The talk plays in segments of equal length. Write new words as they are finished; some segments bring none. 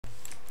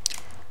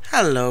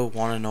Hello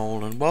one and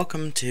all, and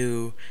welcome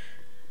to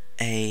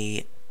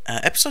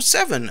episode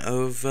 7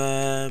 of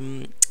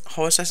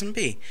Horus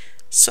SMP.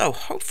 So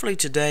hopefully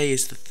today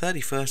is the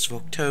 31st of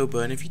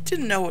October, and if you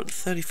didn't know what the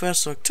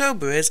 31st of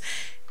October is,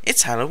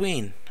 it's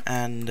Halloween.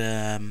 And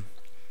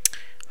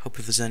hope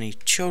if there's any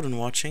children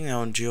watching,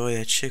 they'll enjoy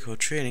their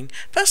trick-or-treating.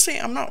 Personally,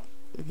 I'm not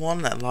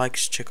one that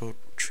likes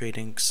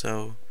trick-or-treating,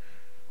 so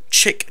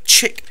chick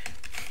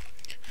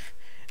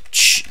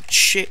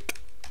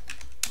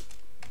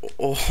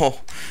or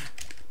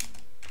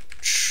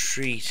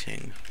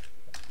treating.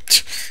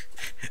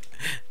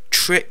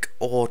 Trick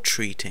or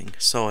treating.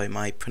 Sorry,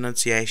 my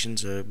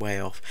pronunciations are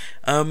way off.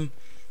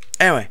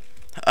 Anyway,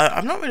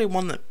 I'm not really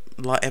one that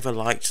ever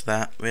liked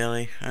that,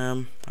 really.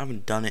 I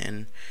haven't done it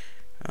in,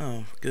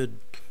 good,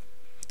 I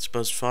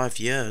suppose 5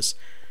 years.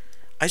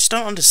 I just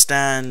don't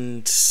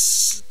understand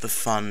the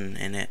fun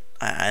in it.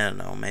 I don't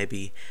know,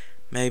 maybe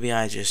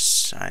I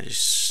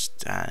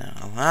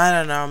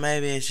don't know,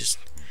 maybe it's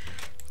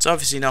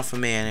obviously not for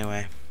me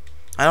anyway.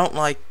 I don't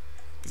like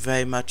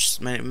very much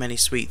many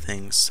sweet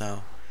things,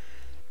 so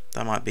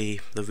that might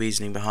be the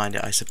reasoning behind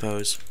it, I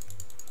suppose.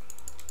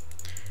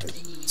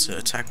 So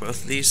attack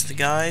both of these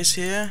guys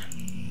here.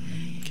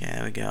 Okay,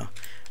 there we go.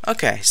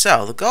 Okay,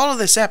 so the goal of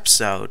this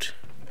episode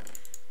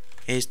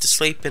is to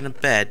sleep in a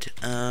bed.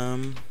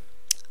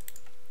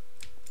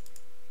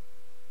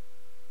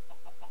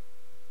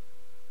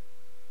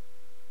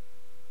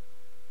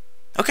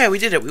 Okay, we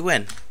did it. We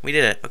win. We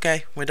did it.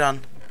 Okay, we're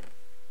done.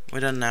 We're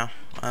done now.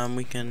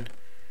 We can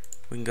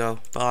go.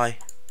 Bye.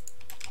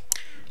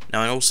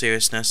 No, in all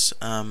seriousness,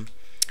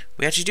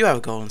 we actually do have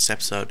a goal in this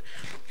episode.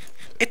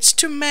 It's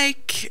to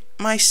make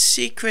my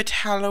secret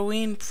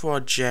Halloween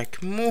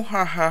project.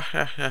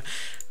 That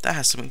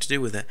has something to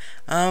do with it.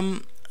 Oh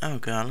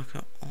god, look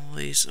at all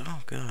these.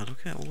 Oh god,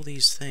 look at all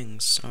these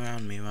things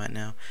around me right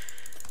now.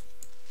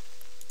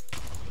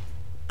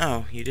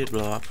 Oh, you did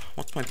blow up.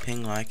 What's my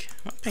ping like?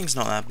 My ping's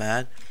not that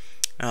bad.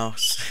 Oh,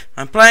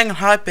 I'm playing on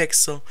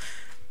Hypixel.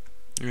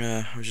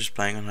 I was just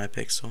playing on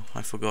Hypixel.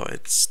 I forgot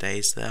it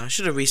stays there. I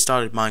should have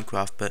restarted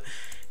Minecraft, but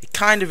it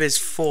kind of is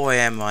 4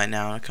 AM right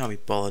now, and I can't be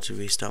bothered to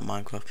restart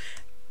Minecraft.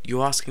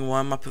 You asking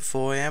why I'm up at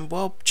 4 AM?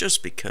 Well,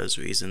 just because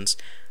reasons.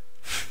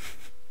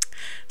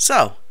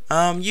 So,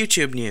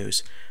 YouTube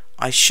news.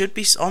 I should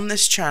be on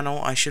this channel.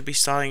 I should be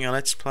starting a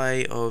Let's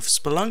Play of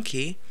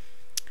Spelunky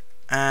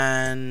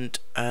and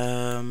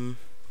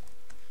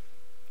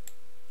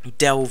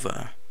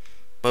Delver.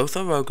 Both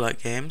are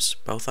roguelike games.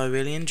 Both I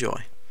really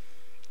enjoy.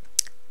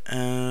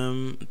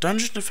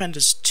 Dungeon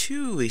Defenders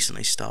 2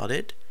 recently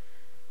started,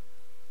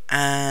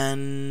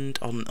 and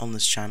on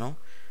this channel,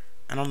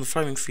 and on the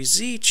Flaming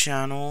 3Z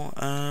channel,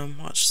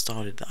 what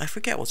started? I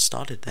forget what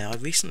started there. I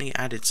recently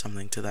added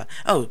something to that.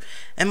 Oh,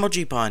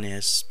 MLG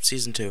Pioneers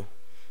Season 2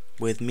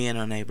 with me and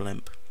Unable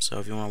Imp. So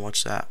if you want to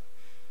watch that,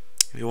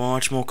 if you want to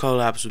watch more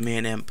collabs with me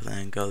and Imp,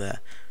 then go there.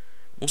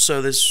 Also,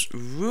 there's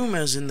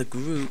rumors in the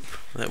group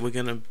that we're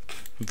gonna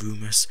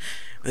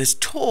There's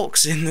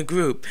talks in the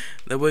group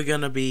that we're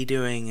gonna be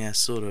doing a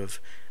sort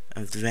of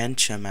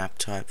adventure map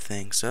type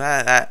thing. So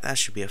that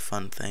should be a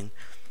fun thing.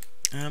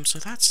 So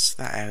that's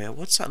that area.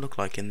 What's that look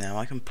like in there?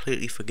 I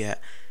completely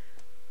forget.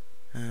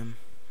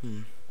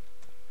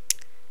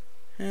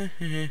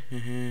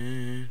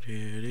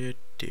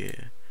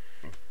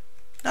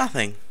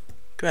 Nothing.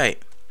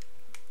 Great.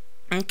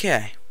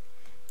 Okay.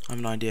 I have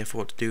an idea for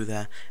what to do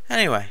there.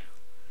 Anyway.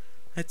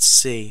 Let's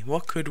see,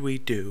 what could we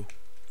do?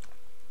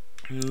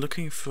 I'm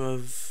looking for a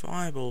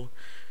viable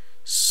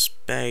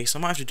space. I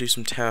might have to do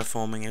some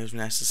terraforming if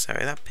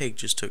necessary. That pig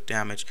just took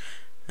damage.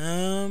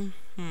 I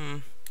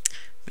mean,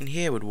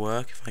 here would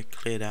work if I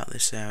cleared out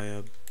this area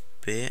a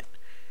bit.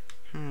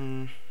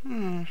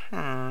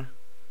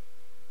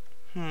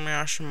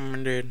 Yes,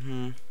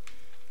 indeed.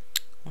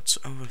 What's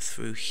over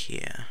through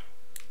here?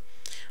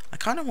 I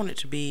kind of want it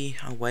to be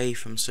away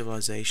from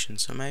civilization,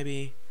 so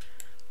maybe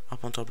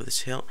up on top of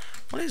this hill.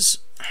 What is...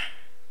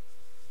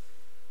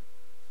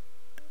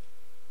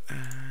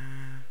 I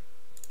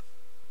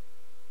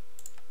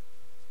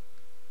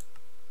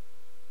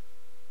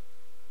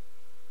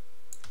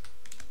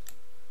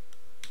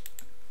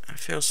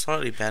feel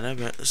slightly better,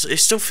 but it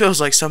still feels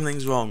like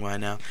something's wrong right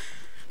now.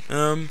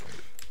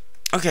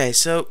 Okay,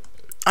 so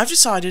I've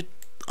decided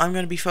I'm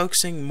going to be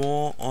focusing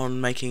more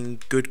on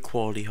making good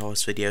quality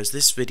horse videos.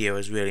 This video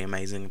is really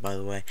amazing, by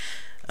the way.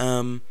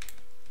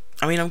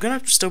 I mean, I'm going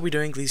to still be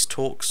doing these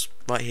talks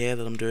right here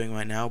that I'm doing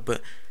right now,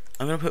 but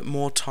I'm going to put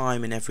more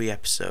time in every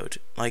episode.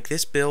 Like,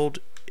 this build,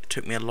 it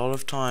took me a lot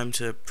of time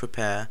to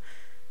prepare,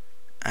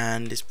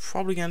 and it's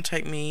probably going to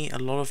take me a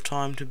lot of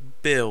time to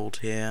build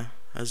here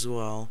as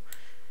well,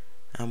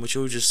 which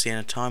you'll just see in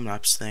a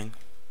time-lapse thing.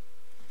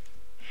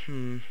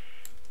 Not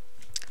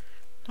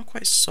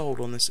quite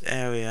sold on this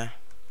area.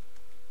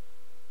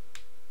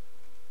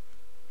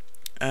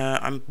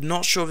 I'm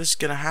not sure if this is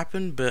going to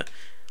happen, but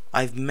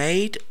I've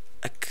made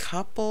a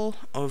couple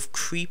of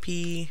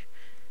creepy,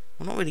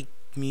 well, not really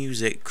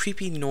music,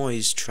 creepy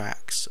noise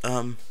tracks.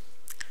 I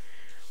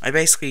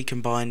basically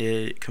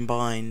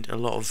combined a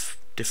lot of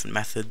different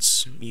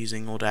methods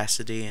using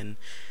Audacity and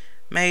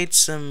made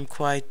some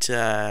quite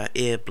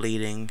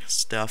ear-bleeding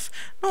stuff.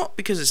 Not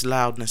because it's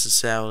loud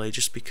necessarily,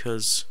 just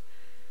because,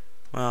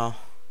 well,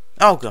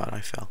 oh god, I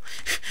fell.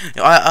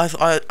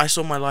 I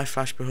saw my life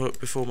flash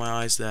before my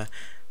eyes there.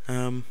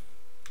 I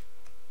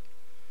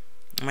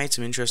made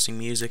some interesting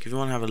music. If you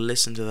want to have a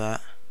listen to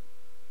that,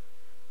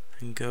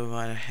 then go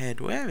right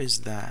ahead. Where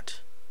is that?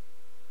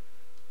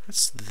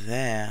 That's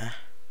there.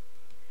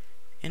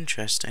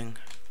 Interesting.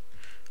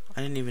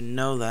 I didn't even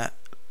know that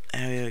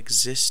area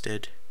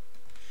existed.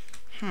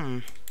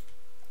 In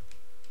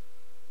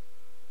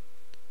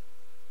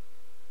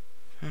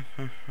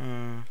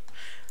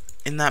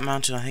that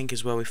mountain, I think,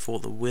 is where we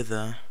fought the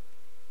Wither.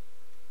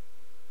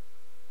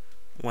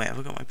 Wait, have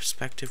I got my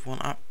perspective one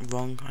up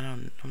wrong?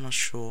 I'm not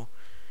sure.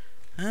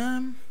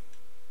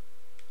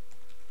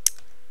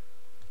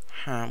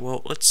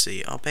 Well, let's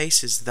see. Our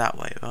base is that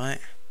way, right?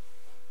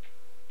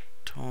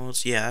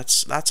 Towards, yeah,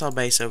 that's our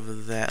base over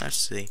there. Let's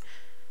see.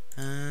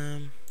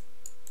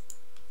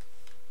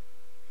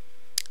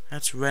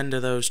 Let's render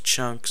those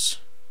chunks.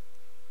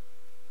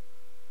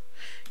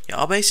 Yeah,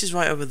 our base is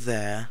right over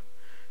there.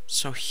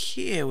 So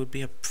here would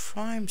be a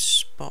prime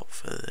spot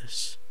for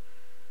this.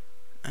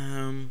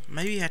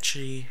 Maybe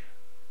actually.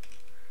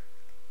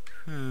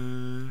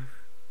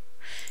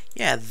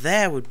 Yeah,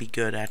 there would be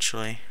good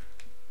actually.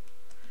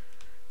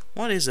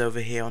 What is over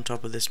here on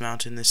top of this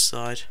mountain, this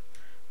side?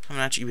 I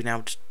haven't actually been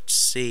able to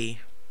see.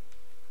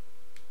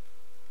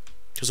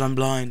 Because I'm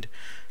blind.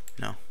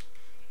 No.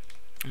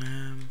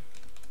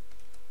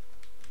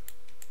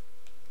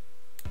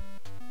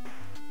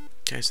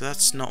 Okay, so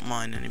that's not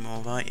mine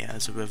anymore, right? Yeah,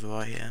 there's a river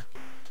right here.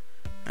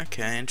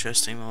 Okay,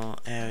 interesting little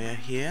area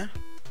here.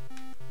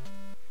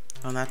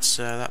 Oh, that's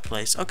that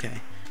place.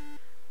 Okay.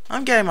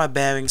 I'm getting my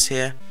bearings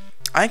here.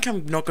 I think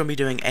I'm not going to be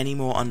doing any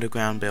more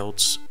underground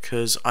builds,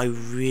 because I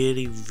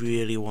really,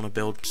 really want to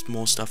build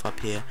more stuff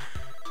up here.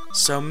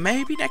 So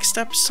maybe next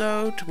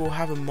episode we'll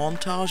have a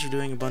montage of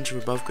doing a bunch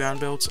of above ground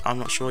builds. I'm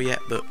not sure yet,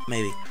 but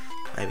maybe.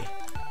 Maybe.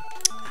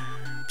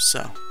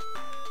 So,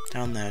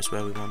 down there is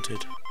where we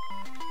wanted.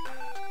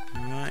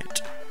 Right,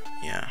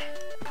 yeah.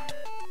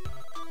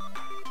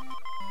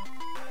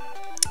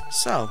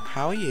 So,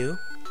 how are you?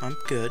 I'm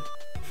good.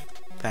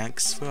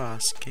 Thanks for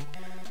asking.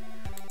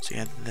 So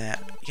yeah, there.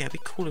 Yeah, it'd be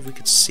cool if we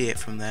could see it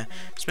from there.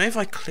 So maybe if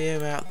I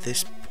clear out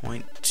this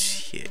point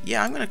here.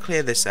 Yeah, I'm gonna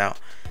clear this out.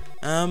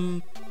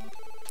 I'm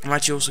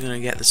actually also gonna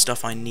get the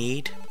stuff I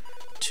need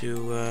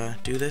to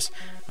do this.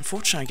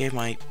 Unfortunately, I gave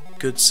my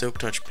good Silk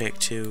Touch pick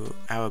to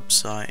Arab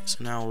site,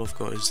 so now all I've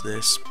got is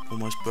this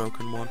almost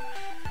broken one.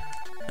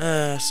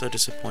 So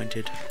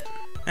disappointed.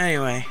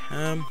 Anyway,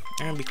 I'm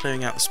going to be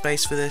clearing out the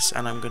space for this,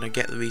 and I'm going to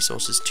get the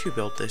resources to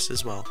build this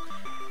as well.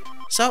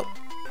 So,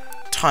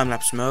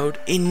 time-lapse mode,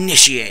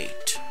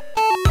 initiate!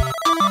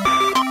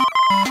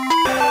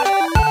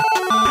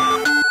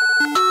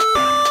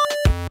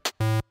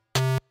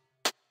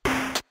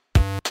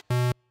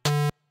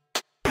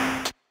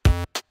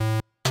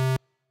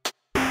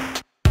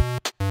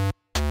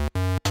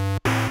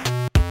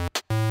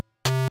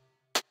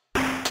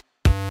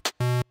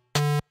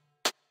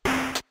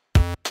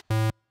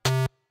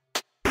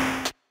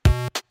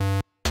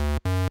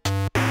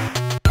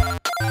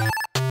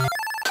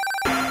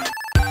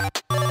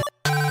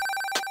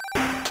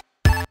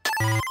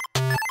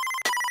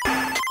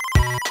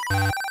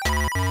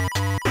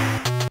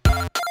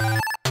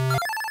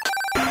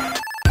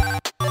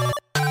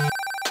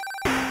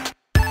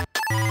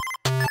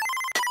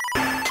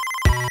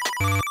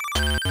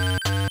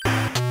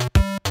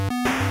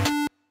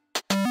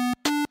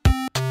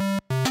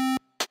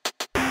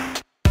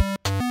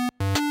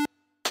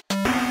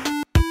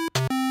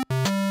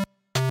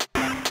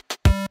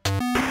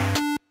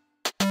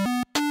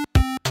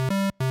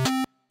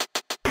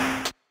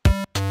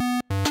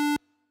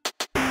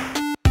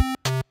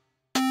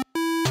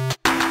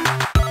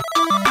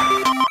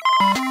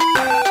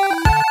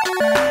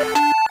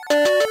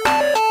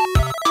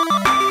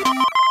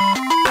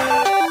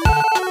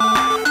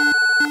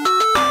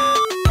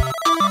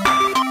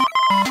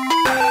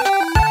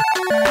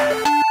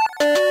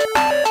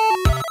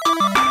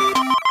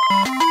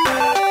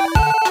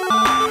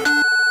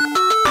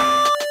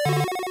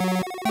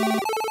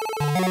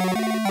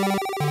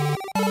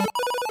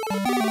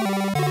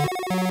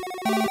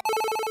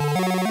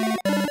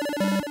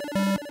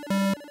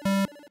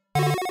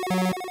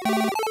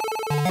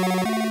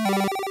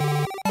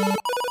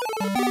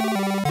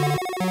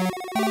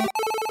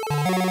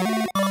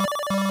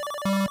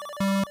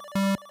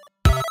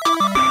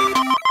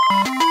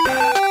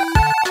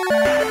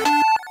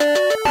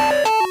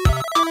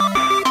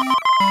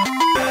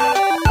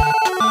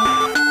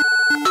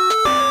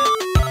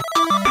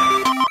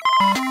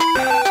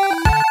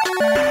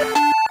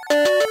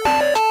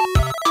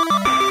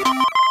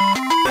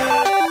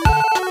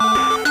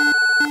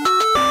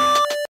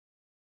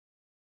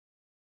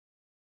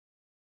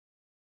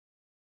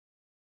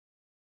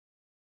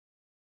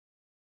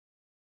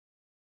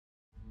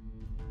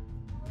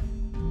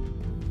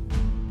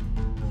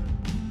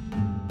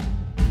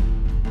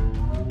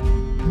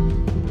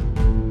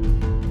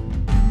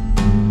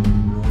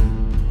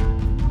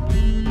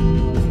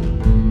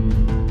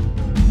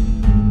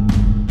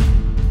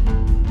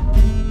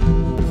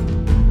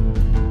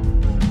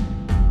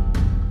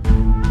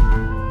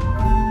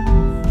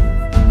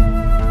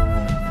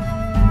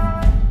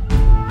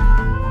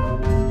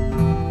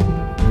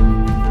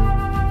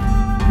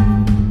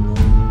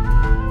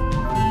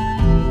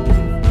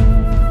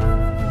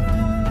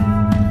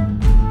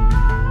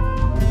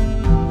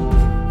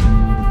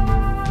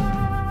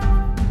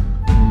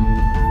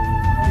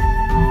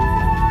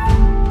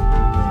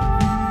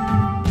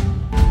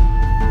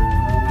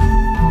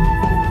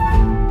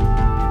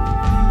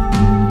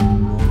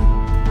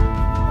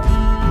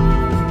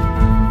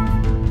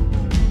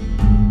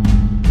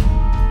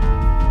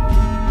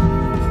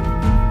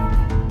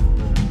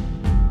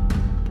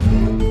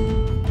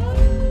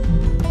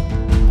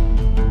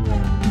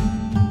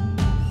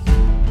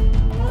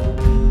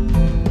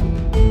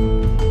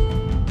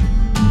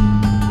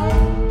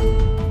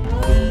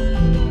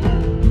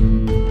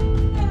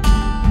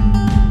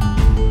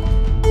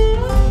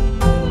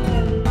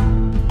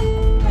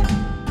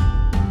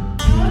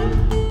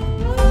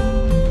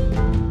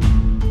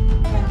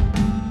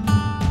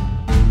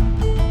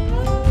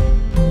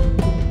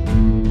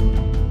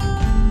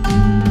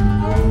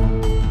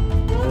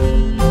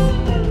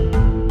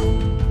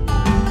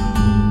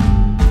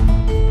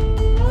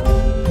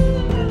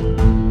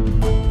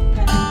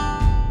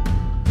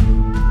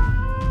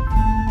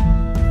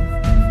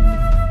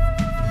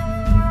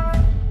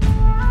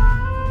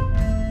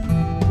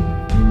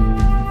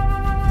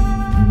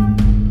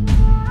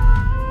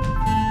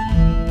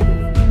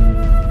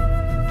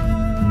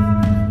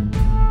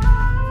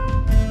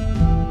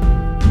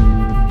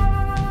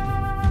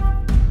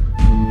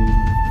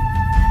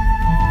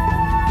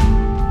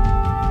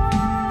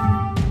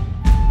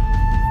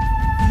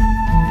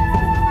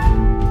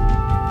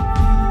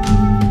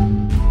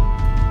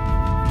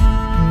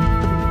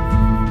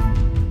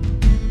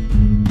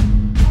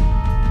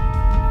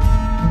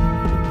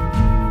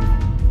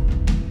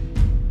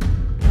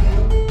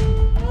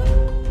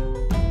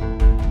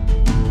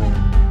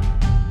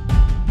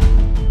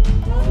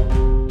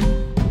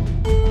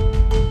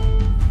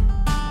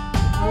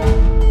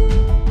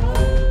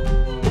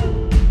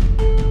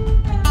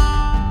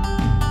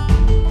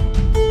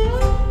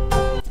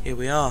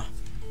 are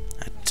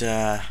at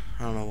I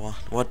don't know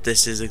what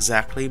this is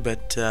exactly,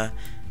 but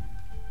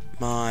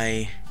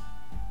my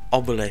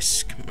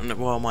obelisk.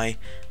 Well,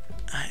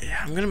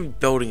 I'm gonna be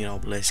building an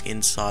obelisk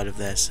inside of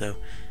there, so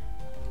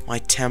my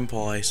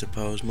temple, I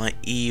suppose, my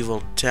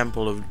evil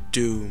temple of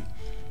doom.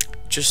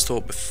 Just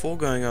thought before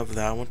going over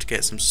there, I want to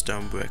get some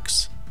stone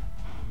bricks,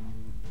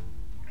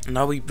 and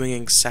I'll be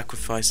bringing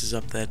sacrifices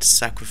up there to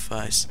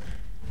sacrifice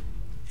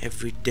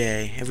every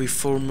day, every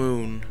full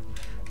moon.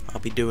 I'll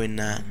be doing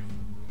that.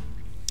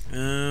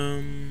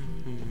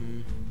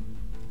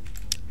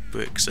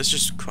 Bricks. Let's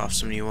just craft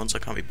some new ones. I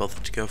can't be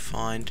bothered to go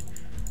find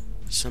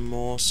some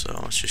more, so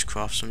let's just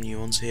craft some new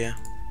ones here.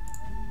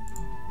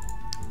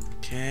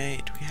 Okay,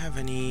 do we have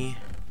any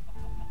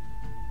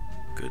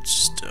good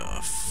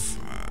stuff?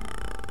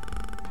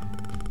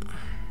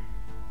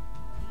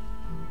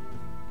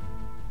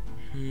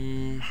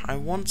 I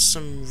want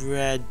some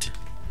red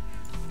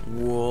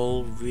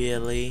wool,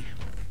 really.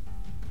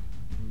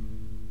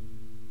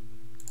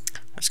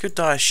 Let's go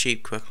dye a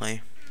sheep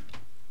quickly.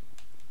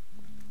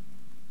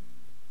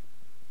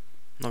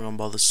 Not gonna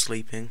bother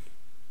sleeping.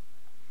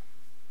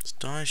 Let's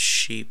dye a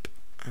sheep.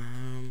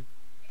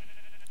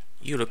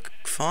 You look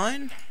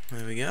fine.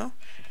 There we go.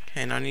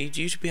 Okay, now I need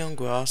you to be on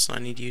grass, and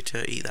I need you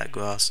to eat that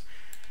grass.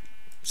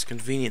 It's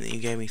convenient that you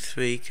gave me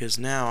 3, because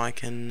now I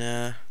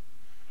can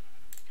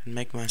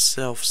make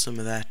myself some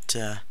of that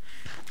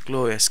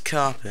glorious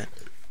carpet.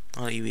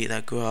 I'll let you eat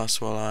that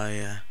grass while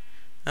I...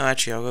 Oh,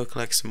 actually, I'll go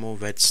collect some more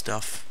red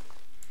stuff.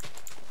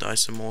 Dye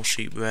some more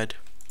sheep red.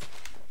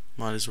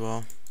 Might as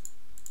well.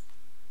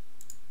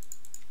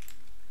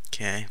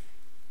 Okay.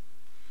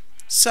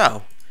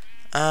 So,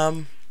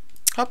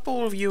 hope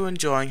all of you are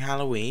enjoying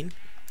Halloween.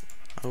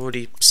 I've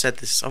already said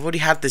this. I've already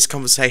had this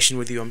conversation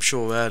with you, I'm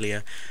sure,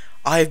 earlier.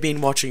 I have been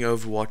watching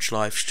Overwatch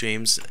live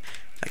streams.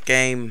 That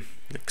game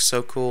looks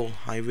so cool.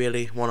 I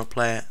really want to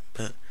play it,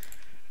 but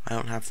I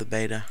don't have the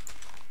beta.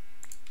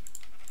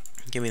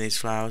 Give me these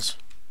flowers.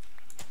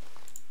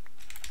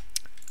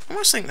 I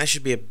almost think there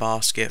should be a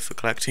basket for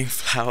collecting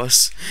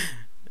flowers.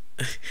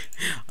 I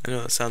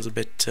know that sounds a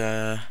bit,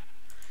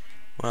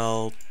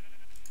 well,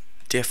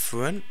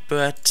 different,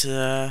 but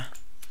I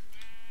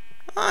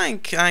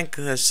think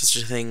there's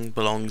such a thing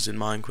belongs in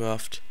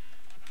Minecraft.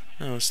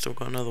 Oh, I've still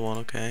got another one,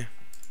 okay.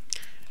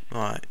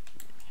 Right.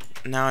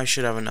 Now I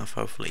should have enough,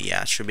 hopefully.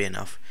 Yeah, it should be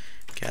enough.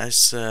 Okay,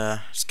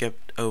 let's get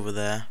over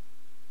there.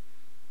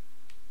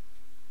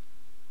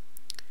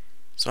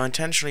 So I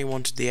intentionally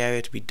wanted the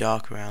area to be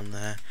dark around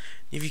there.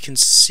 If you can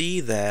see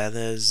there,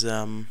 there's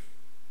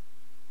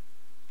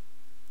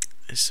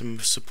some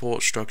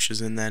support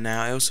structures in there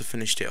now. I also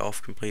finished it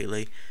off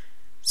completely,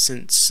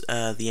 since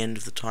the end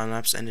of the time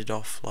lapse ended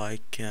off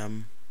like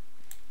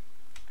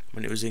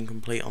when it was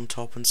incomplete on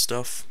top and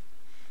stuff.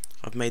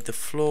 I've made the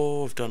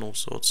floor, I've done all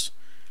sorts.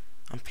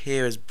 Up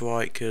here is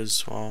bright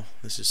because, well,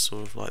 this is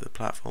sort of like the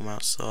platform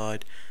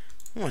outside.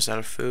 Almost out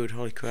of food,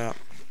 holy crap.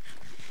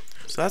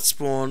 So that's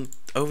spawned.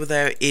 Over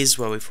there is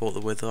where we fought the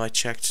Wither. I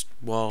checked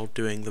while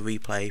doing the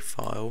replay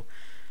file.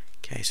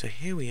 Okay, so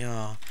here we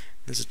are.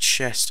 There's a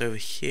chest over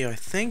here, I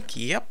think.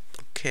 Yep,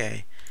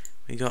 okay.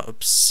 We got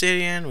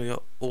obsidian, we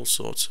got all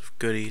sorts of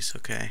goodies.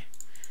 Okay.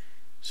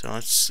 So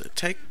let's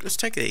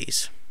take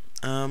these.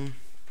 I'm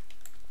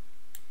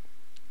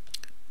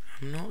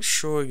not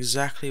sure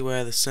exactly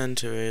where the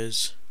center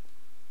is.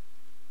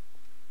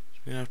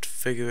 We're gonna have to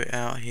figure it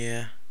out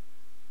here.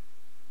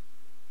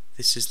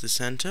 This is the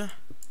center.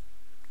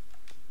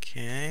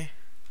 Okay.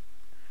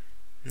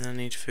 And then I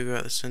need to figure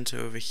out the center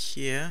over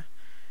here.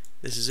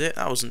 This is it.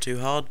 That wasn't too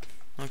hard.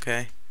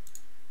 Okay.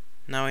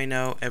 Now we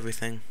know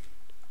everything.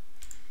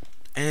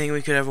 Anything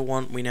we could ever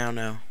want, we now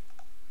know.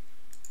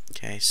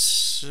 Okay,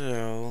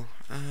 so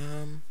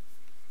yeah,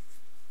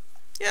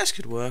 this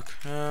could work.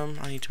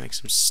 I need to make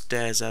some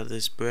stairs out of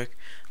this brick.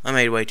 I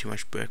made way too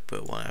much brick,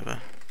 but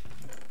whatever.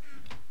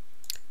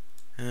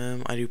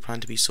 I do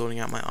plan to be sorting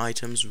out my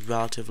items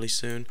relatively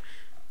soon.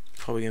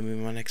 Probably gonna be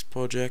my next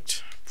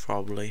project.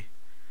 Probably.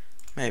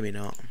 Maybe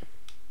not.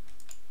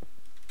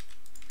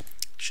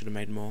 Should have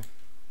made more.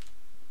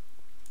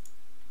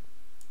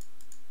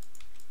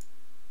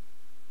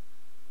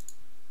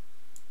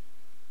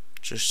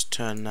 Just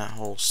turn that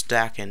whole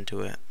stack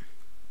into it.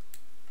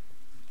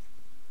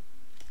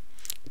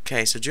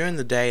 Okay, so during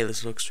the day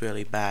this looks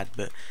really bad,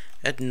 but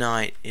at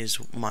night is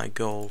my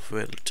goal for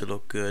it to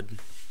look good.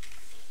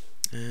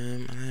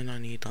 And then I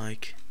need,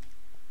 like,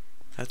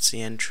 that's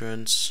the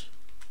entrance.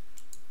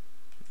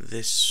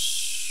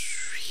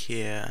 This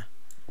here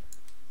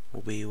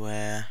will be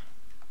where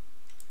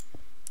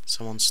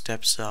someone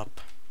steps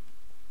up.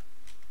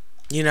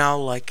 You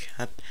know, like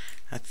that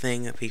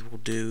thing that people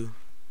do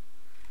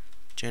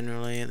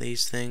generally at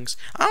these things.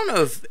 I don't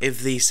know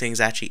if these things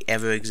actually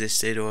ever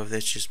existed, or if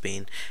there's just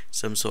been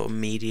some sort of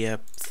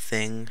media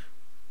thing.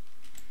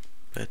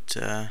 But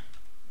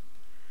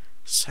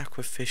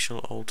sacrificial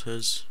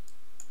altars.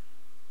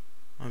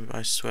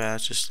 I swear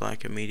it's just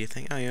like a media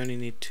thing. Oh, you only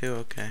need 2,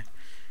 okay.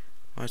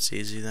 Well, that's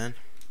easy then.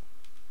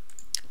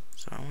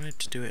 So I wanted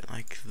to do it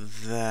like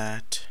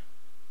that.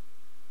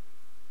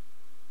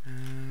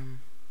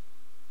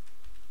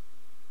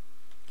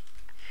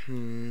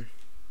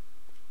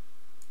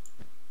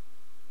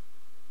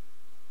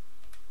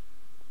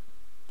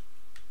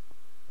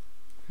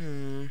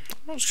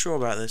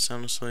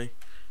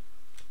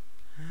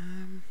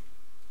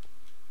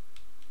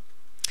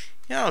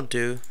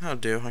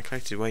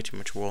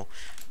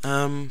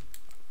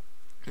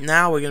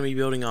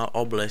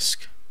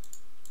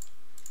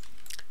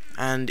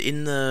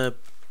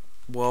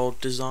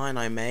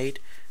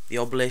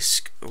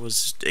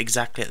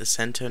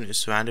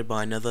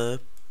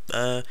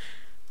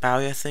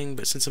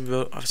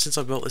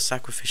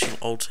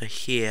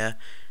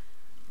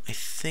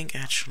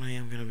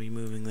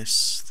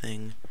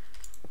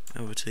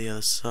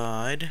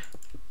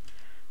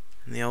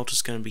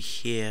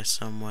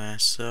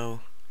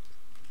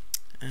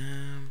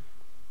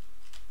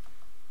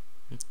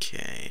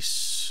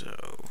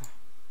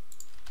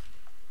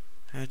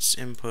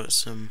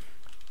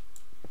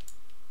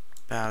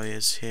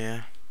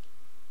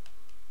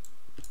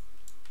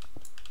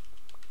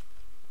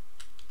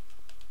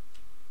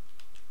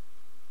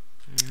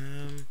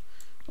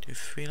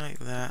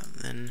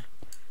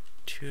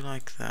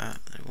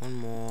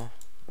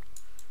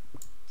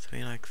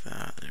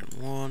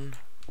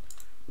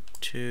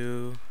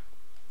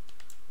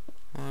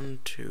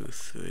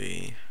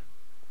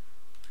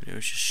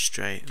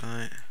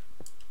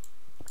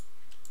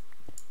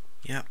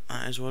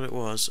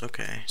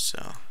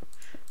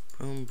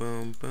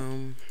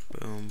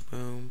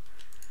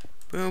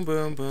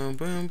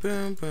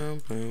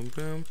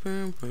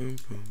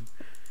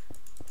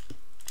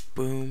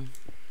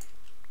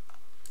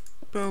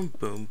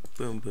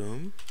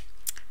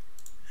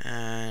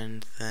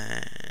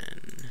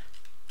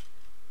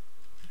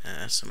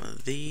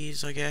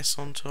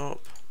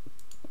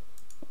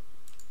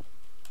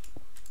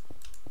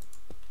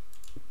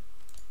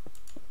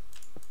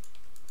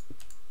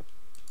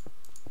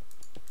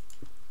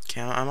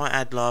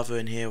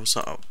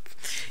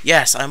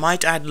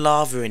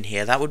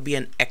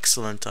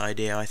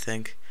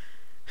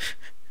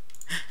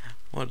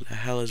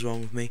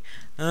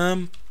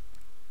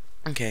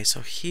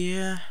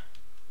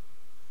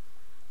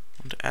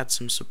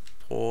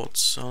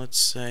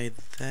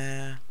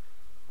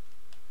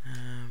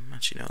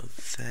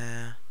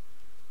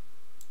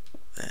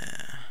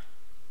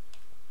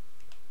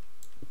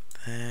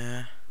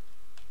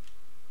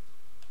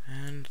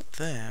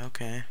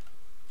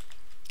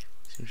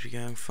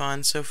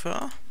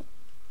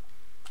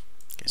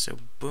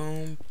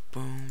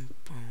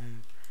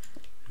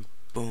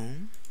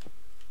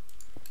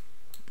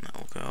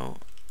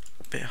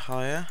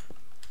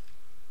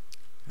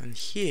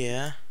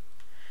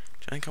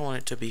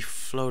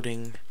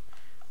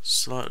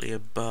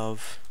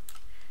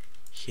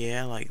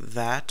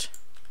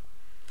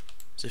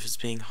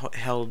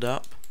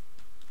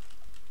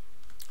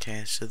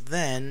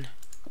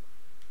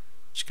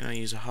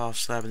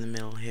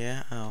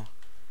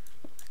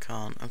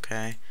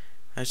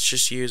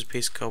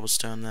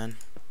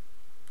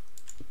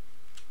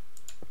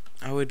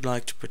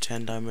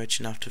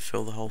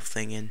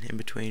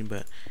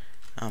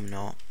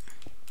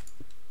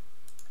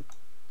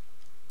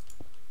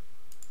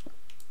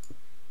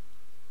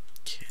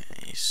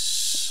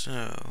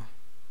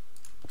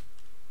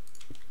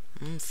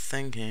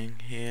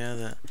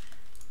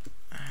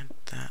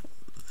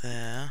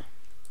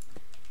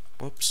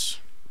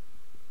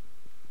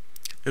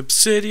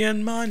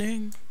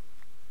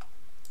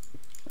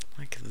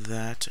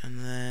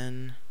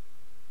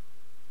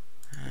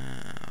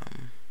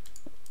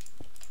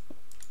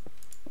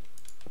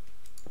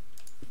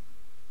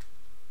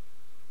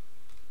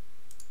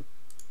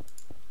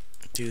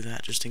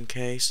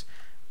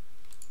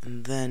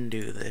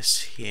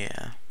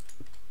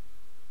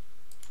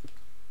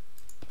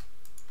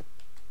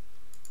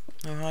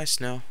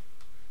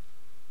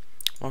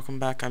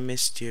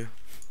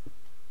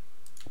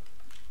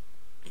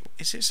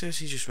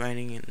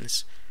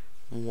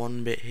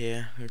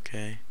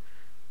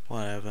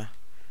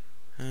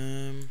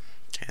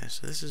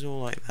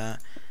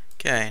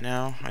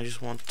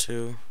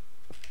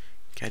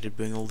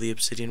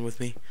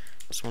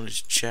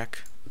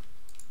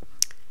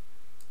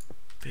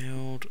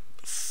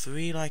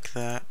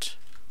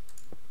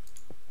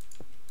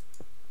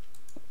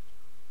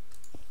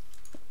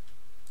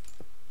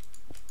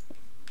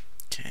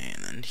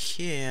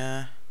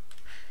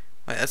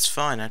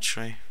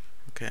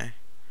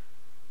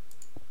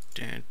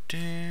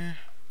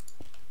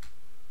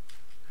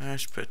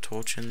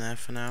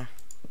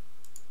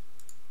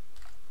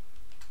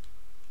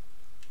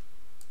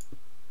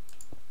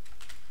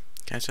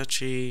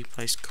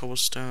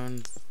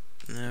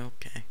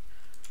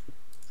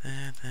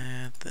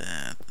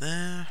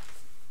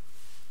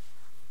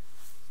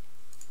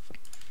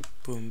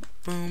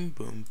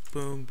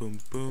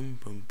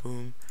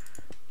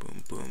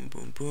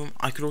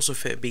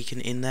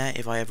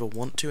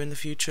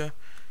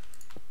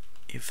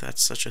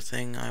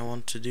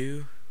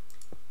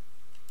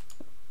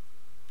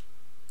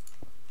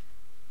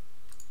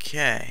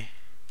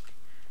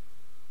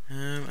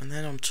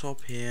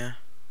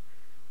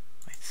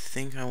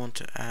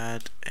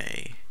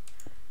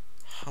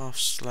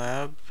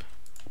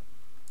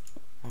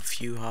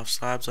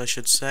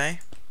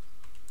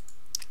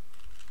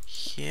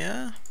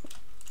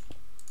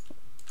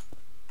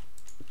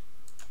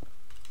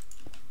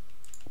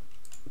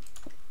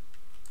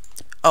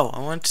 Oh, I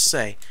wanted to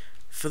say,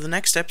 for the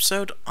next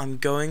episode, I'm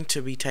going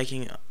to be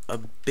taking a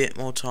bit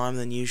more time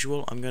than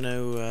usual. I'm going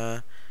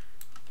to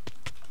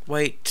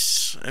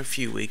wait a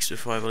few weeks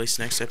before I release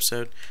the next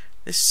episode.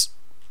 This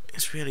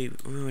is really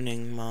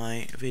ruining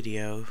my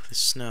video, the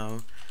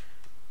snow.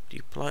 Do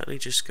you politely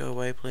just go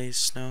away, please,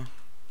 snow?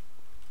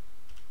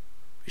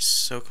 It's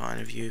so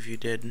kind of you if you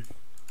did.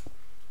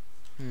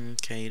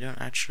 Okay, you don't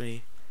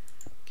actually...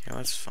 Okay,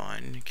 that's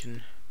fine. You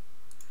can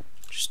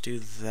just do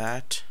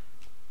that.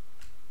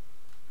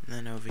 And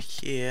then over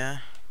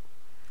here,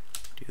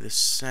 do the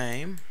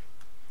same.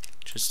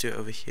 Just do it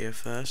over here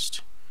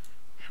first.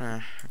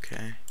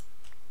 Okay.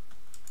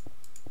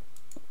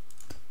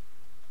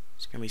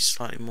 It's gonna be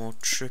slightly more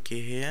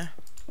tricky here.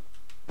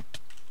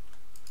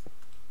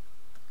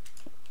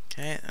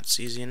 Okay, that's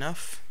easy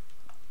enough.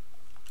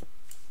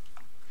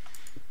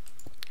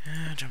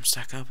 Jump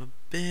stack up a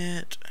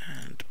bit,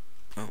 and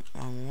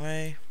wrong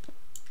way.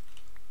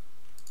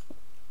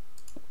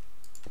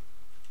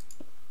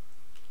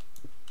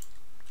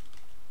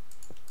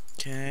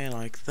 Okay,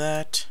 like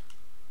that.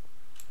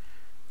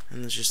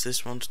 And there's just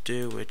this one to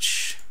do,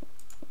 which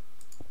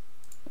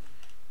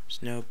is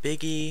no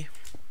biggie.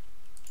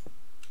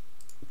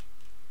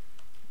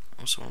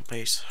 Also want to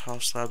place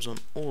half slabs on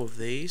all of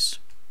these.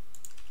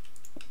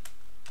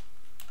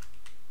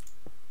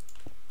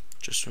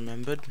 Just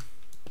remembered.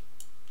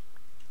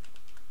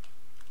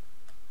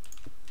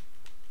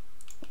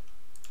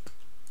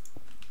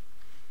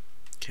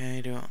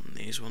 Okay, do want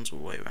these ones all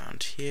the way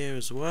around here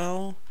as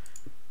well.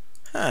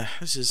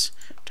 This is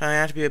turning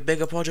out to be a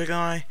bigger project than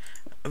I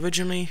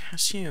originally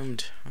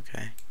assumed.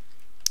 Okay,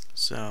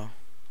 so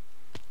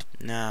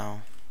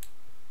now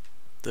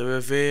the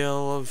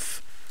reveal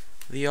of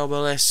the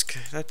obelisk.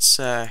 Let's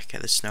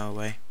get the snow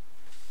away.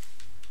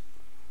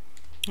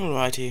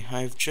 Alrighty,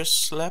 I've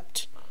just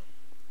slept.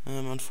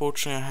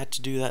 Unfortunately, I had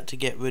to do that to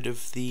get rid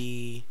of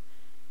the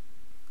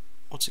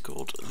what's it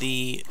called?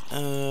 The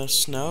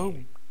snow.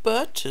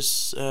 But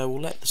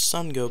we'll let the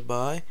sun go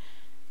by,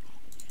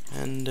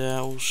 and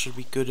all should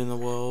be good in the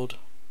world.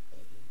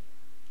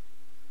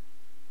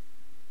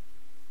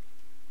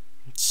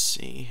 Let's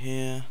see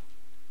here.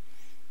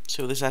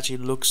 See what this actually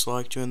looks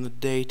like during the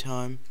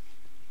daytime.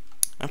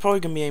 I'm probably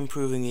going to be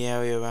improving the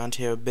area around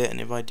here a bit, and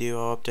if I do,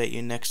 I'll update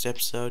you next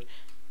episode.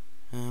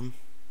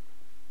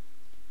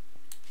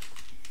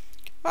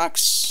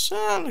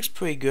 Looks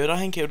pretty good. I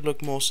think it would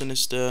look more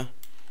sinister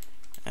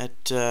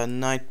at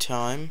night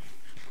time.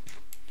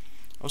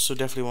 Also,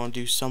 definitely want to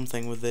do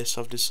something with this,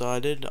 I've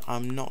decided.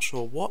 I'm not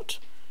sure what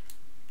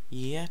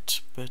yet,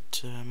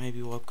 but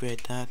maybe we'll upgrade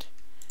that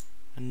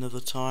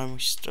another time. We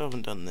still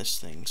haven't done this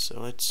thing,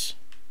 so let's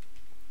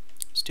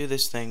do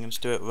this thing and let's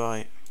do it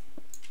right.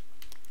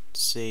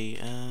 Let's see.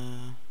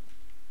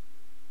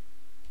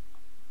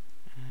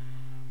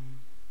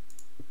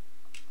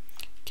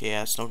 Okay,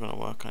 yeah, it's not going to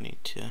work. I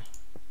need to...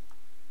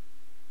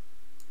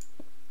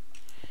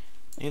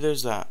 Neither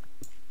is that.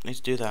 I need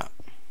to do that.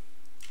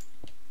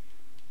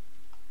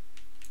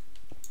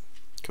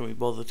 Can we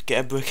bother to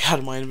get a brick out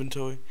of my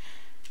inventory?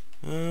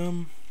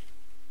 On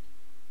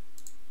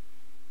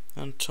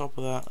top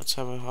of that, let's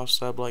have a half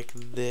slab like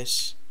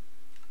this.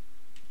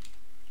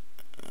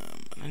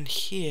 And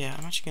here,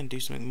 I'm actually going to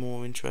do something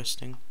more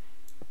interesting.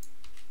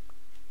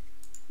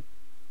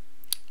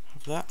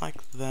 Have that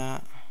like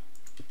that.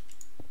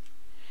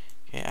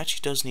 Okay, it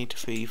actually does need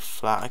to be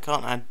flat. I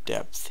can't add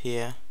depth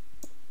here.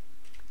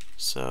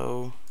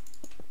 So...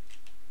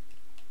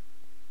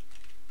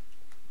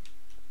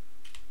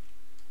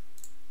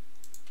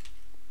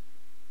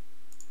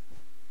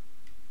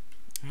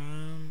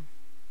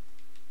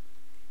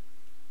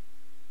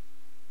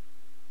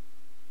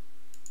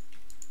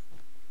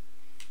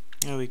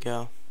 there we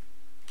go.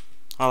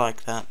 I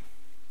like that.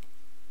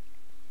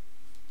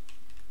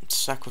 Let's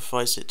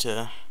sacrifice it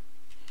to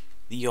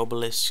the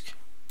obelisk.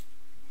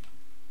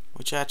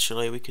 Which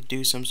actually we could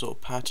do some sort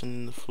of pattern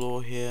in the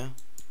floor here.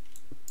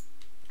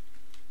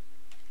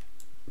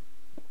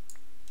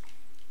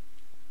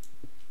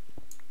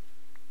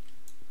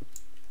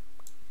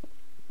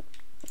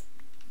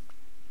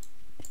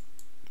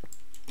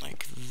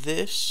 Like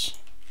this.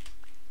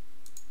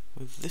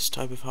 With this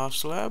type of half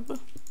slab.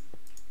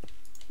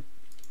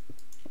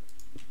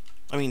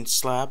 I mean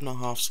slab, not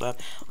half slab.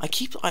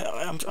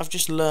 I've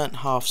just learnt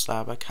half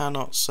slab. I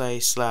cannot say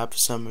slab for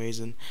some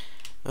reason.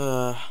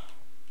 I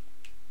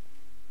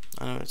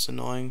know it's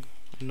annoying.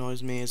 It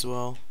annoys me as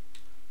well.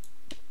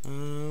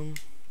 There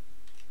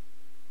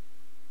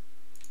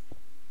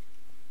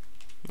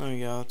we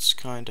go. That's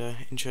kinda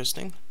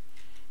interesting.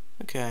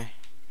 Okay.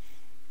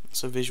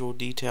 That's a visual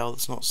detail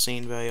that's not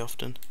seen very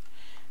often.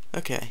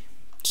 Okay.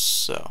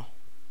 So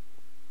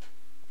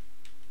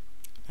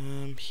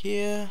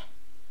here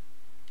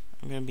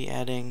I'm going to be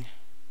adding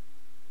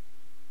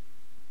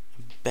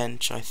a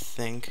bench, I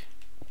think.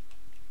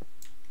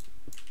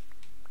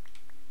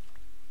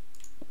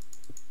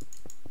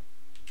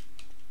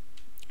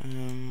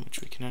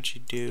 Which we can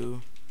actually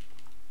do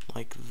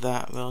like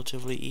that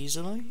relatively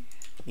easily.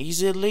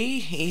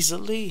 Easily.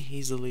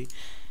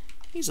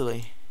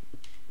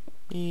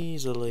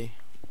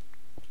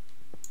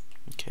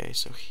 Okay,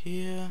 so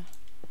here,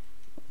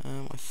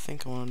 I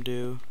think I want to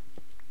do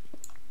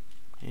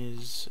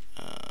is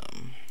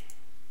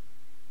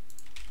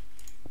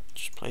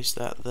just place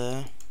that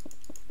there.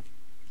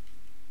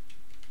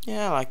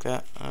 Yeah, I like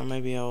that.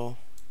 Maybe I'll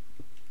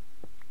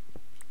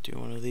do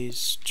one of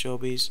these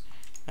jobbies.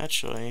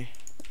 Actually,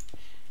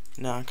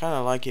 no, I kind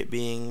of like it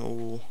being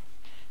all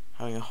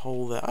having a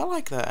hole there. I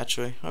like that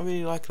actually. I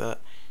really like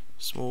that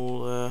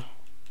small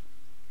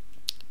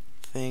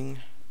thing.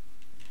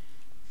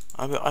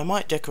 I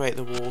might decorate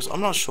the walls.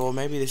 I'm not sure.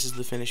 Maybe this is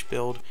the finished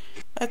build.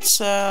 Let's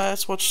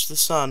watch the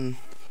sun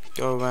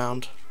go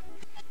around.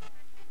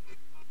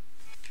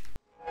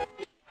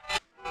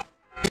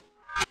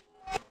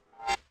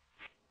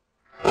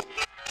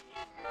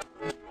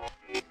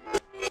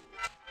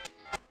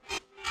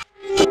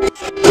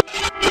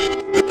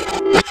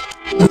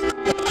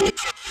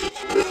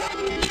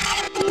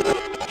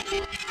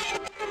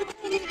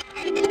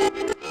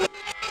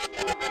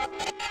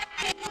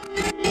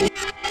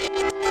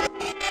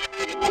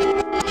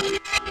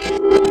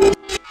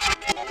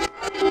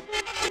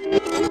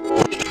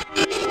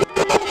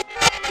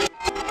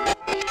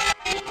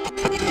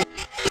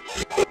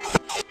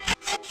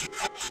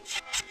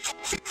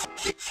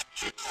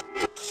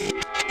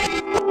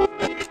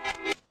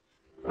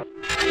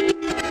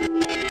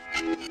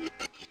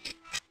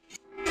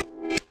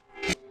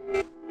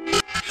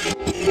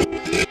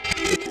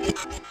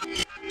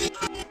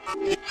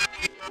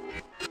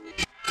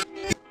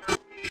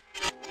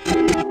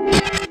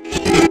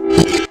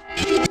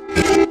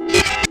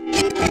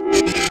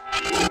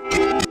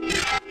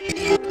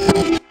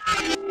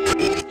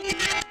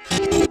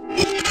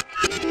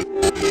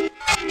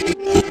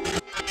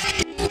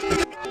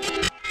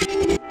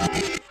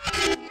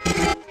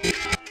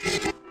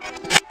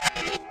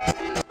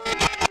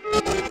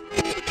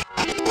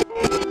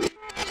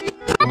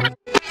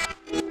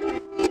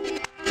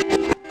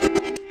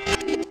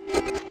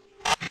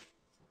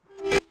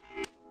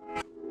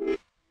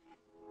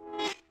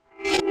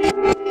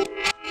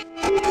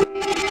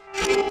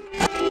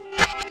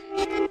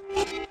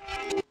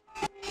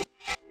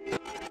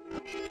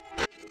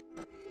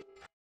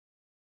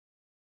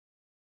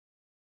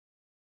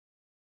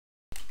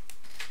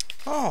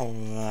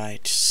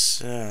 Alright,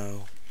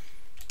 so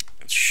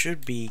it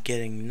should be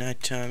getting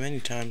nighttime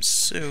anytime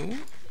soon.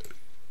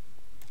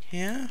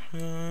 Yeah,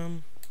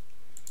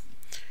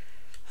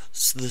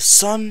 so the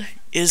sun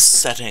is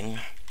setting.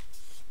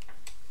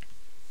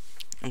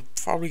 I'm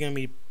probably going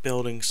to be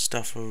building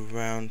stuff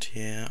around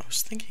here. I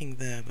was thinking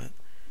there, but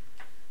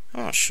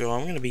I'm not sure.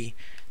 I'm going to be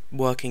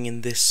working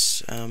in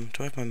this. Do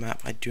I have my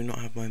map? I do not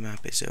have my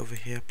map. Is it over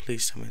here?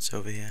 Please tell me it's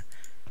over here.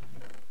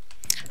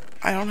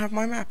 I don't have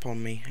my map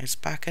on me. It's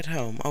back at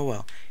home. Oh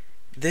well.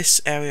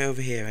 This area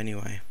over here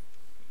anyway.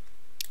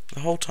 The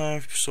whole time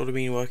I've sort of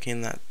been working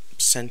in that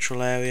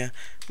central area.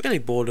 I'm really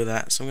bored of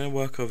that, so I'm going to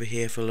work over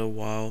here for a little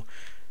while.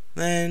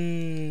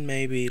 Then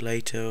maybe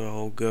later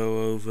I'll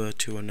go over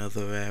to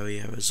another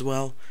area as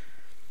well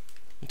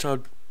until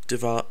I've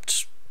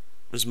developed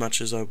as much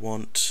as I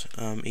want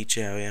each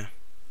area.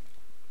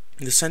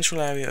 The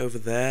central area over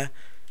there,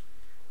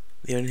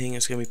 the only thing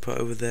that's going to be put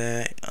over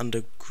there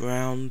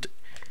underground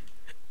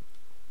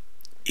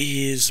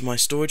is my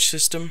storage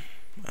system,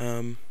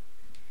 and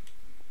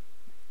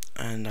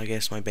I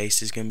guess my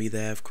base is going to be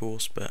there, of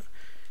course, but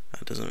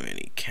that doesn't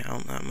really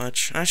count that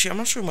much. Actually, I'm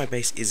not sure my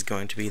base is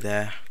going to be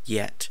there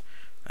yet.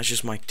 That's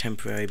just my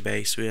temporary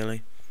base,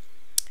 really.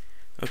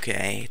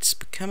 Okay, it's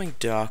becoming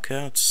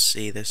darker. Let's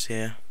see this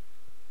here.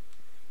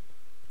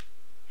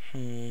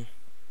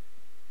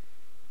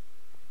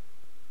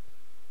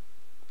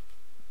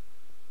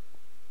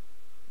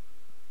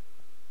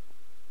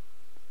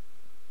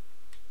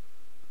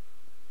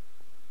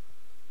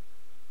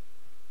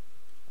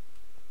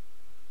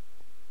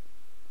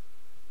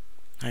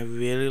 I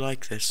really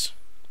like this.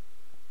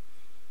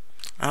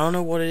 I don't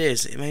know what it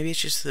is. Maybe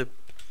it's just the...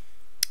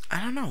 I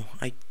don't know.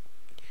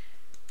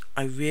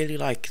 I really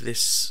like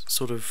this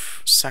sort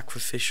of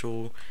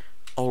sacrificial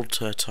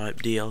altar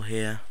type deal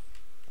here.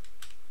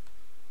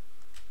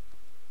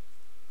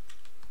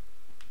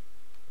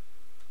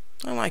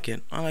 I like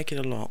it. I like it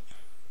a lot.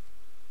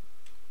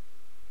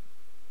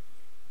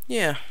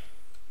 Yeah.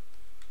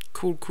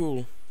 Cool,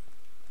 cool.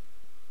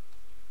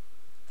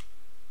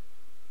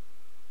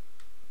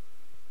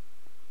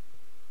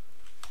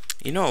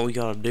 You know what we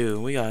gotta do?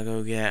 We gotta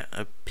go get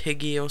a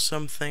piggy or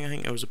something. I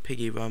think there was a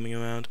piggy roaming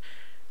around.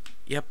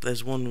 Yep,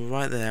 there's one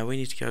right there. We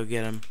need to go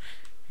get him.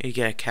 We need to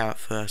get a carrot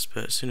first,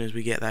 but as soon as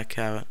we get that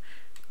carrot,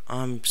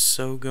 I'm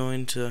so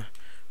going to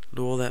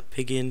lure that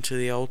piggy into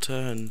the altar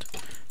and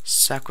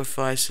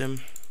sacrifice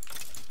him.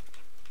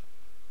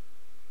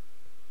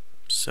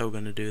 So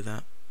gonna do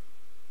that.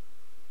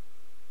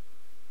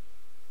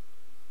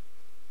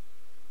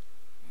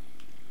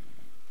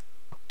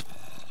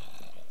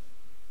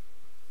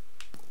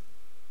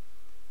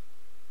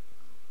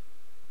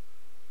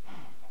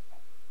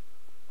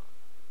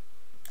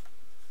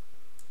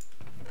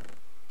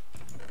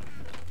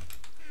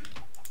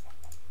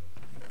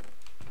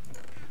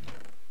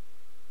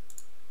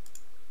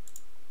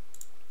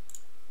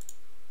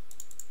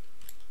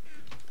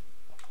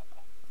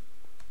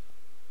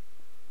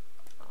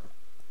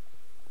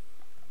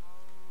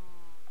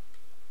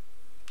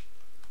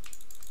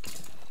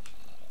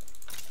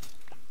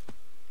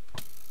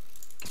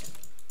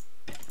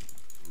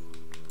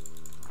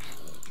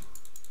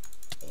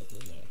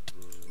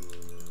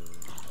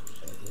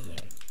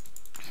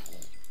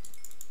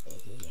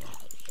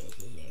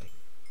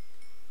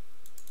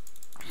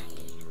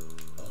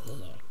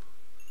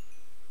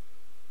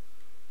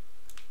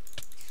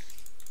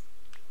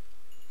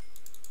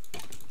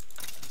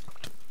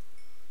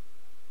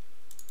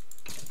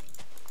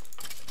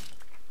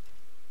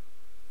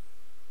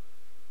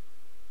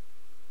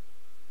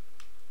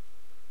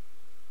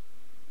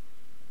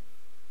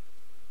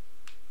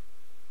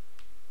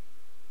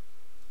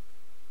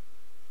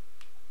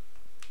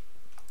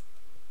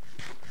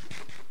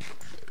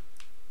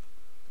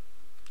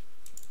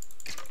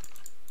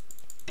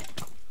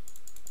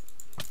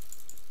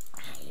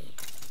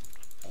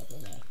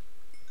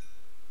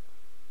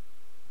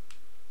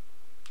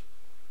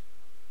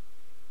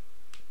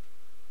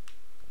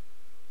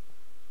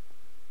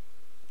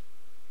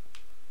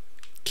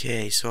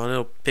 Okay, so our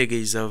little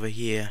piggy's over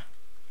here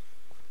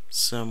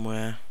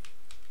somewhere.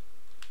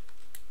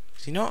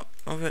 Is he not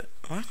over?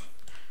 What?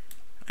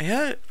 I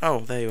heard.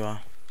 Oh, there you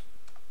are.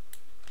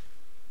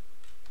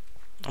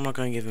 I'm not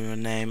going to give him a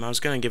name. I was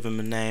going to give him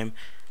a name,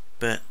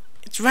 but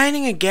it's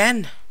raining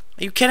again.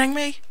 Are you kidding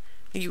me?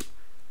 Are you?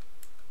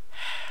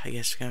 I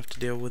guess we're gonna have to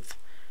deal with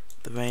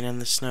the rain and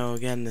the snow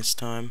again this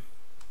time.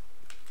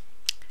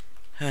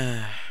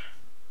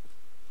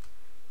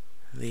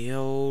 The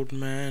old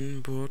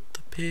man brought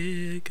the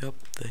pig up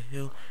the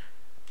hill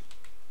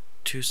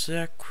to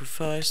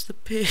sacrifice the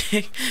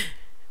pig.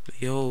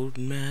 The old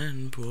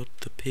man brought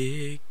the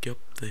pig up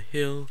the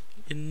hill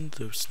in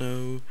the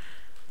snow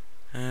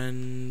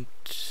and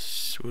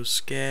was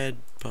scared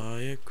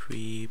by a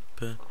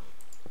creeper.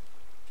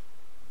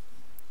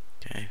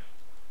 Okay.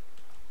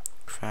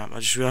 Crap, I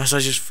just realised I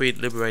just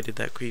liberated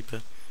that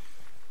creeper.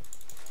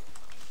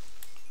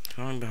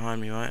 Coming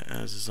behind me, right?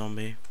 There's a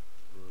zombie.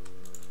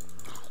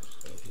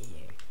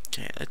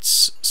 Okay,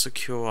 let's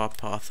secure our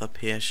path up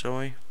here, shall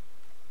we?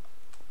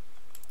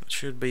 It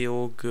should be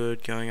all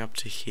good going up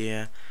to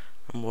here.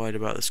 I'm worried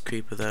about this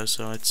creeper though,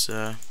 so let's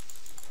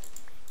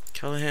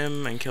kill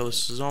him and kill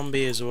this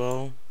zombie as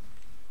well.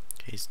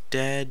 Okay, he's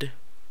dead.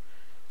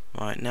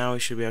 Right, now we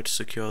should be able to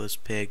secure this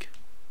pig.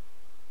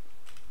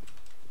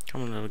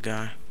 Come on, little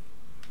guy.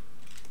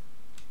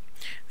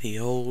 The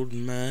old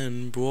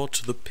man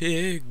brought the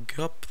pig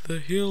up the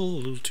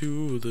hill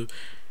to the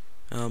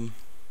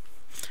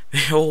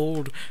The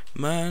old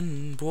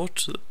man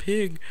brought the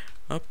pig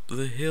up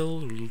the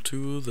hill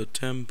to the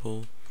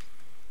temple.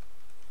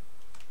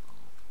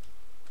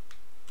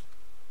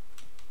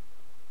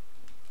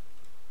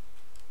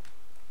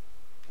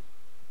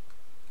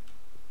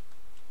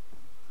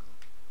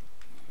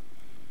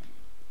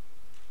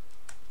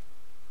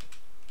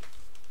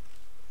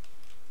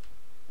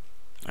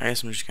 I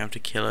guess I'm just gonna have to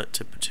kill it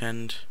to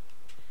pretend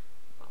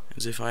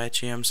as if I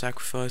actually am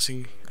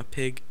sacrificing a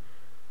pig.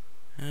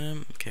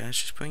 Okay,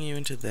 let's just bring you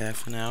into there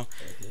for now.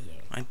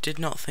 I did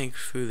not think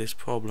through this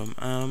problem.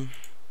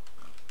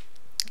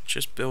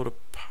 Just build a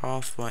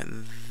path right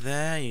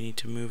there. You need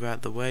to move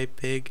out the way,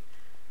 pig.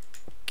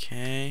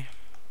 Okay.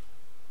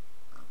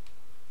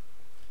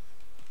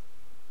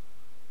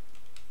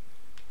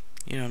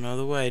 You don't know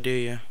the way, do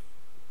you?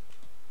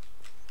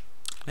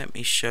 Let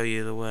me show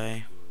you the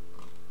way.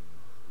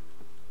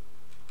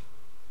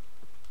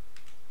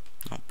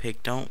 Oh,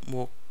 pig, don't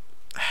walk.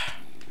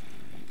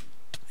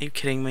 Are you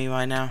kidding me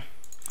right now?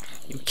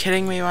 Are you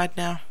kidding me right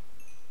now?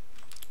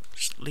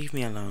 Just leave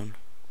me alone.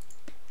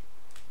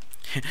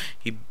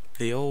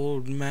 The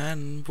old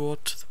man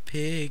brought the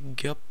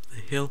pig up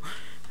the hill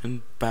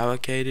and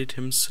barricaded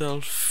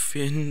himself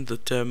in the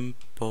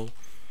temple.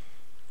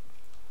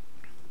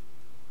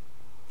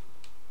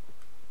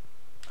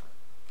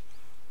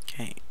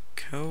 Okay,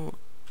 go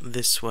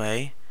this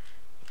way,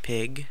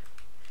 pig.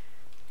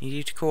 Need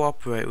you to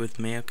cooperate with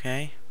me,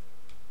 okay?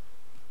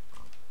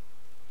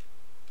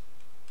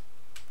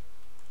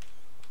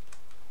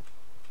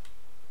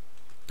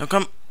 Now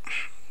come!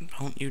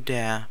 Don't you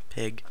dare,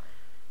 pig.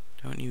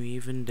 Don't you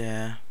even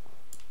dare.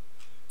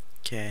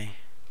 Okay.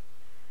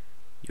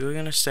 You're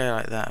gonna stay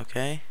like that,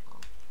 okay?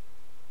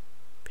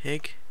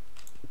 Pig?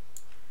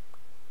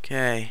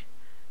 Okay.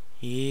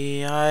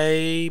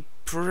 I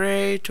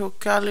pray to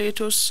Kali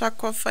to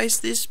sacrifice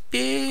this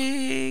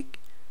pig.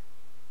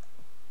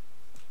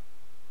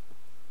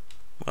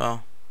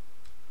 Well,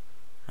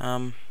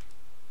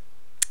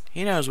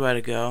 he knows where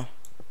to go.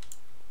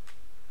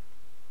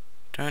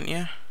 Don't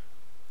you?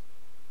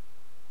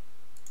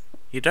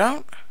 You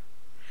don't?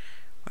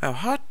 Well,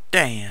 hot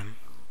damn.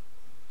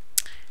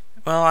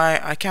 Well,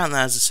 I count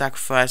that as a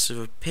sacrifice of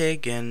a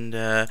pig and,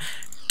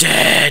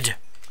 dead!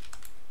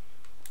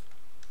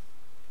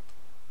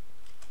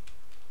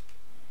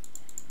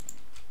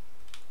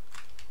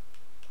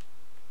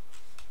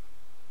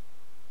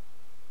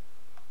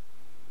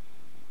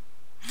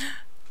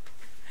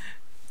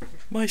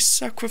 My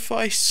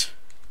sacrifice.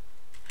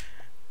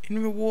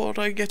 In reward,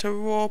 I get a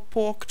raw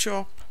pork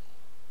chop.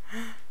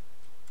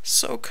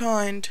 So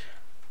kind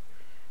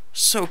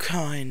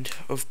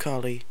of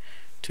Kali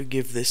to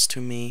give this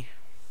to me.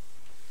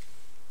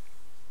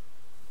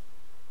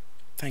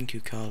 Thank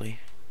you, Kali.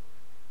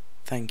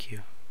 Thank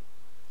you.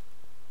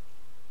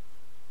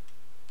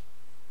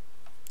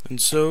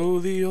 And so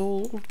the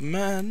old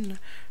man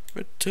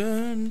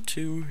returned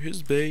to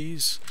his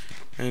base,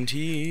 and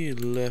he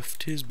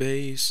left his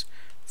base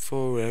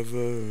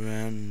forever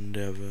and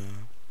ever.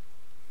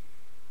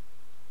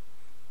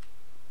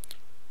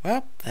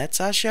 Well,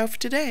 that's our show for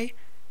today.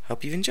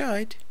 Hope you've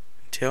enjoyed.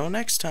 Until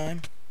next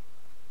time.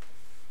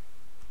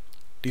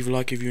 Leave a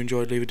like if you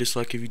enjoyed, leave a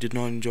dislike if you did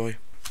not enjoy.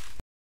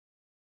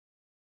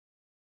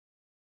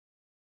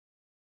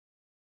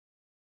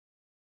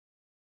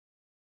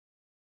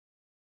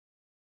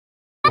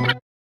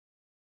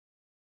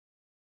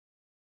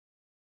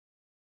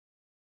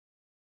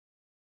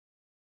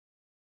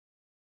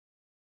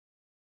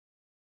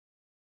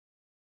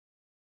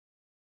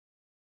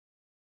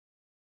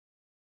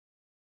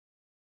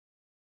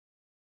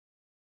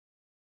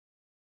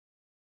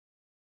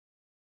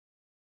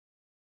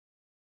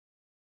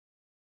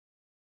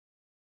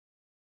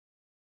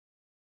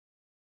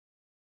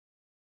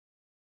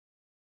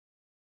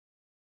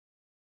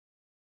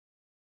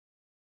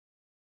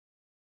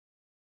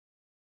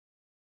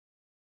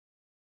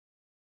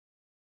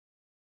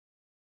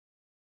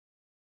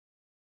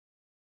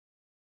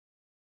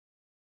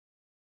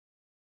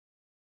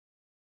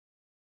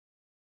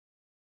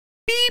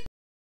 Beep.